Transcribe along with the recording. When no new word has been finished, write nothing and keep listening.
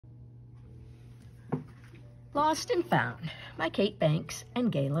Lost and Found by Kate Banks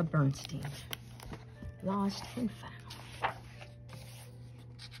and Gayla Bernstein. Lost and Found.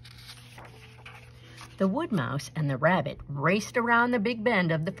 The wood mouse and the rabbit raced around the big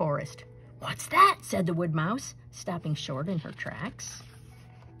bend of the forest. "What's that?" said the wood mouse, stopping short in her tracks.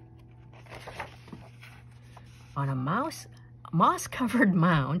 On a moss-covered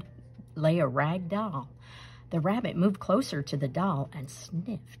mound lay a rag doll. The rabbit moved closer to the doll and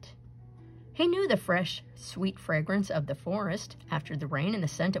sniffed. He knew the fresh, sweet fragrance of the forest after the rain and the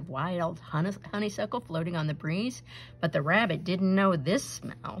scent of wild honeysuckle floating on the breeze, but the rabbit didn't know this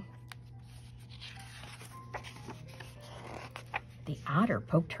smell. The otter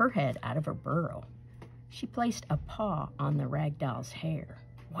poked her head out of her burrow. She placed a paw on the rag doll's hair.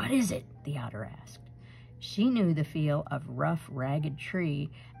 "What is it?" the otter asked. She knew the feel of rough, ragged tree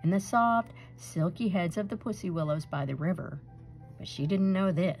and the soft, silky heads of the pussy willows by the river, but she didn't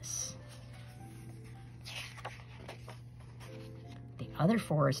know this. The other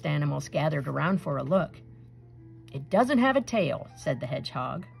forest animals gathered around for a look. "It doesn't have a tail," said the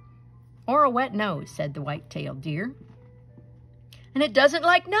hedgehog. "Or a wet nose," said the white-tailed deer. "And it doesn't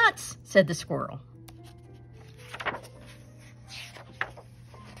like nuts," said the squirrel.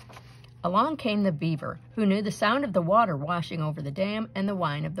 Along came the beaver, who knew the sound of the water washing over the dam and the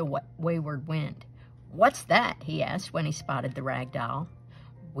whine of the wayward wind. "What's that?" he asked when he spotted the rag doll.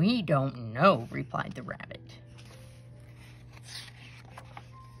 "We don't know," replied the rabbit.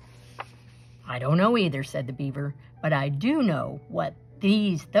 "I don't know either," said the beaver, "but I do know what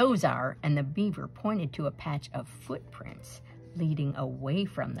those are," and the beaver pointed to a patch of footprints leading away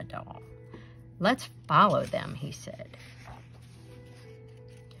from the doll. "Let's follow them," he said.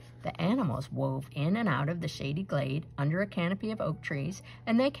 The animals wove in and out of the shady glade under a canopy of oak trees,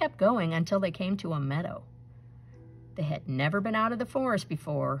 and they kept going until they came to a meadow. They had never been out of the forest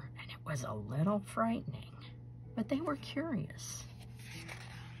before, and it was a little frightening, but they were curious.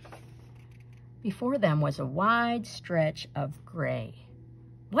 Before them was a wide stretch of gray.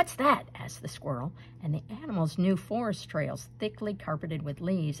 "What's that?" asked the squirrel, and the animals knew forest trails thickly carpeted with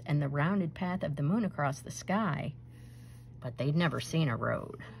leaves and the rounded path of the moon across the sky, but they'd never seen a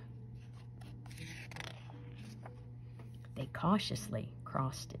road. They cautiously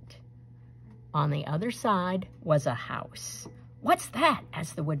crossed it. On the other side was a house. "What's that?"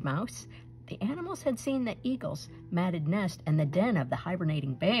 asked the wood mouse. The animals had seen the eagle's matted nest and the den of the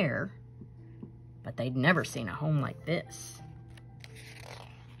hibernating bear, but they'd never seen a home like this.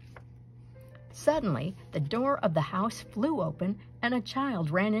 Suddenly, the door of the house flew open and a child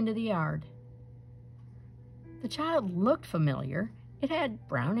ran into the yard. The child looked familiar. It had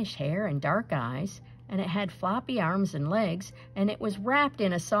brownish hair and dark eyes, and it had floppy arms and legs, and it was wrapped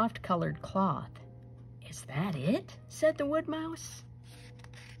in a soft-colored cloth. "Is that it?" said the wood mouse.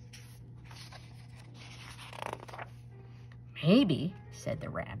 "Maybe," said the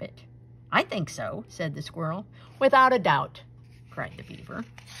rabbit. "I think so," said the squirrel. "Without a doubt," cried the beaver.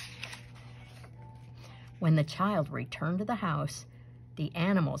 When the child returned to the house, the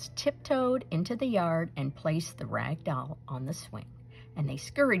animals tiptoed into the yard and placed the rag doll on the swing, and they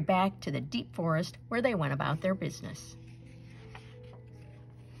scurried back to the deep forest where they went about their business.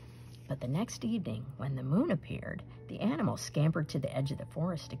 But the next evening, when the moon appeared, the animals scampered to the edge of the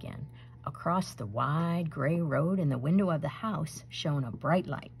forest again. Across the wide gray road in the window of the house shone a bright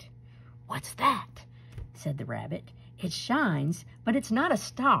light. "What's that?" said the rabbit. "It shines, but it's not a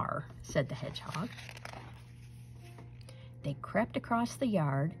star," said the hedgehog. They crept across the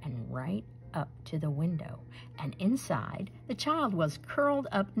yard and right up to the window, and inside the child was curled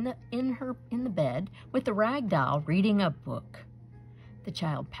up in the bed with the rag doll reading a book. The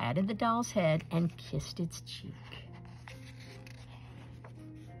child patted the doll's head and kissed its cheek.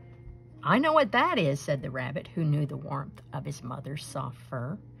 "I know what that is," said the rabbit, who knew the warmth of his mother's soft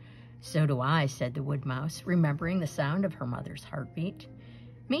fur. "So do I," said the wood mouse, remembering the sound of her mother's heartbeat.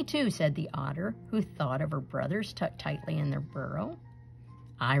 "Me too," said the otter, who thought of her brothers tucked tightly in their burrow.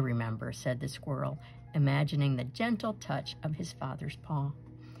 "I remember," said the squirrel, imagining the gentle touch of his father's paw.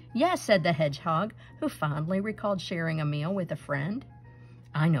 "Yes," said the hedgehog, who fondly recalled sharing a meal with a friend.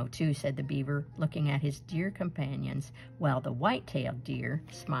 "I know too," said the beaver, looking at his deer companions, while the white-tailed deer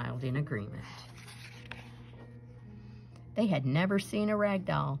smiled in agreement. They had never seen a rag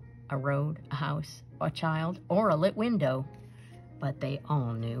doll, a road, a house, a child, or a lit window, but they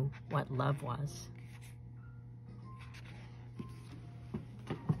all knew what love was.